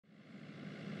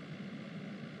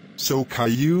So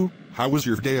Caillou, how was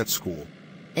your day at school?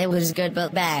 It was good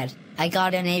but bad. I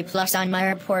got an A+ on my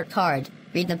report card.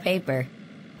 Read the paper.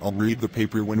 I'll read the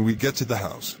paper when we get to the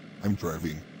house. I'm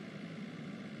driving.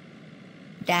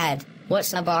 Dad,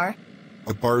 what's a bar?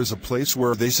 A bar is a place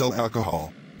where they sell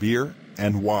alcohol, beer,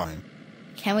 and wine.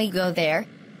 Can we go there?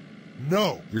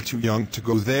 No, you're too young to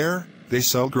go there. They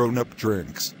sell grown-up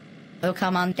drinks. Oh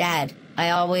come on, Dad.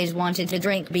 I always wanted to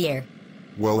drink beer.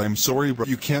 Well, I'm sorry, but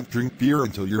you can't drink beer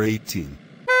until you're 18.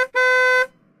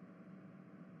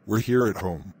 We're here at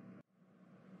home.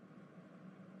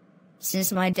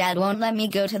 Since my dad won't let me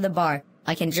go to the bar,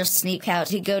 I can just sneak out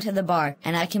to go to the bar,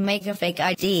 and I can make a fake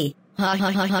ID. Ha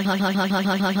ha ha ha ha ha ha ha ha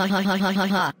ha ha ha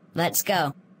ha. Let's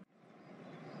go.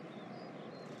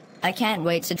 I can't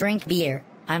wait to drink beer.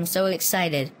 I'm so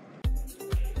excited.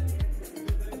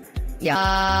 Yeah,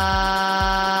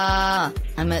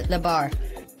 I'm at the bar.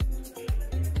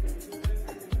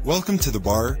 Welcome to the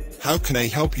bar. How can I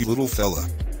help you, little fella?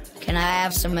 Can I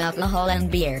have some alcohol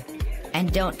and beer?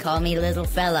 And don't call me little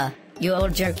fella, you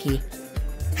old jerky.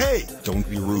 Hey, don't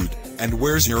be rude. And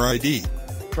where's your ID?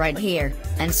 Right here,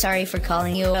 and sorry for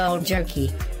calling you old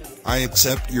jerky. I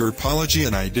accept your apology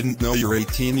and I didn't know you're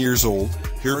 18 years old.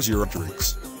 Here's your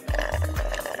drinks.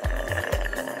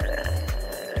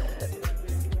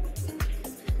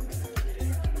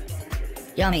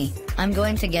 Yummy, I'm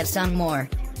going to get some more.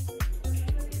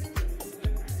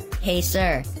 Hey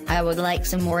sir, I would like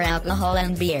some more alcohol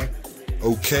and beer.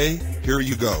 Okay, here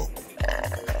you go.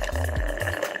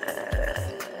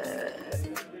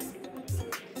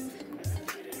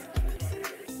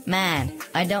 Man,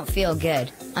 I don't feel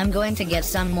good. I'm going to get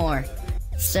some more.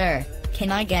 Sir,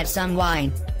 can I get some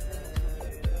wine?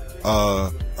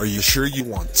 Are you sure you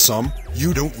want some?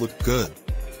 You don't look good.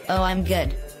 Oh, I'm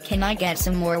good. Can I get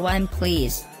some more wine,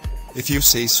 please? If you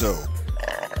say so.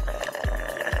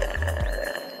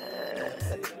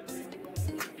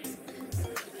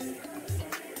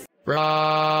 Brah!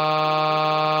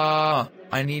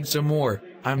 I need some more.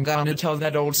 I'm gonna tell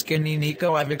that old skinny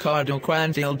Nico avocado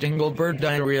quantail dinglebird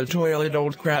diarrhea toilet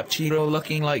old crap Cheeto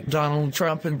looking like Donald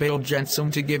Trump and Bill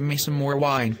Jensen to give me some more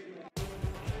wine.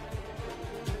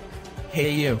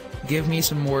 Hey you, give me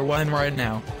some more wine right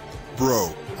now.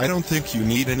 Bro, I don't think you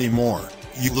need any more.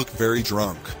 You look very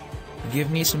drunk. Give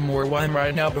me some more wine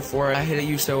right now before I hit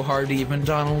you so hard even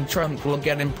Donald Trump will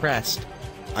get impressed.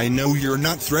 I know you're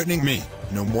not threatening me.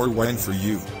 No more wine for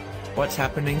you. What's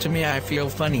happening to me? I feel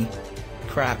funny.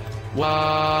 Crap.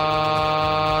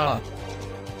 Wah!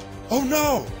 Oh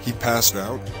no! He passed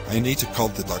out. I need to call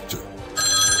the doctor.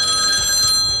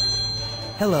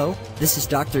 Hello, this is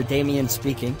Dr. Damien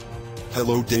speaking.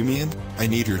 Hello, Damien. I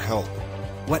need your help.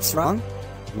 What's wrong?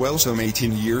 Well, some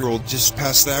 18-year-old just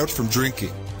passed out from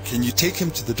drinking. Can you take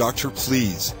him to the doctor,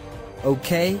 please?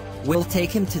 Okay, we'll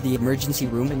take him to the emergency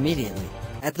room immediately.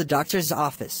 At the doctor's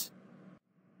office.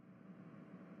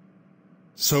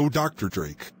 So, Dr.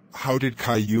 Drake, how did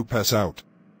Caillou pass out?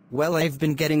 Well, I've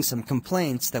been getting some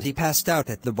complaints that he passed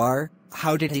out at the bar.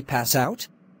 How did he pass out?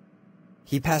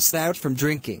 He passed out from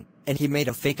drinking, and he made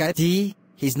a fake ID.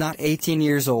 He's not 18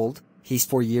 years old, he's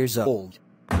 4 years old.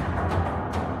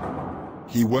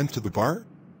 He went to the bar?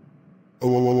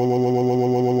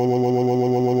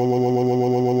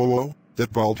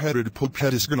 That bald-headed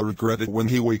poophead is gonna regret it when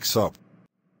he wakes up.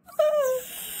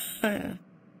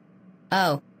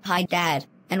 Oh, hi Dad,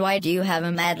 and why do you have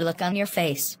a mad look on your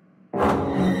face?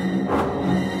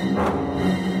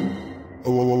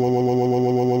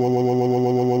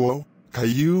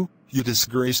 Caillou, you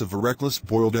disgrace of a reckless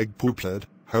boiled egg poophead.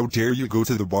 How dare you go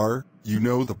to the bar? You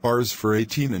know the bar's for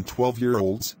 18 and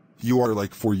 12-year-olds. You are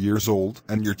like 4 years old,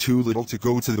 and you're too little to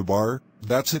go to the bar.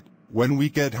 That's it. When we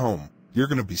get home, you're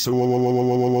gonna be so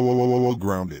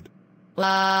grounded.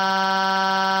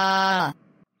 La.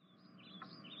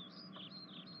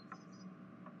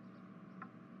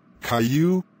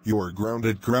 Caillou, you are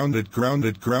grounded for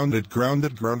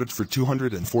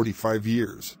 245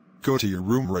 years. Go to your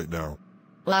room right now.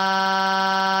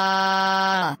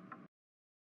 La.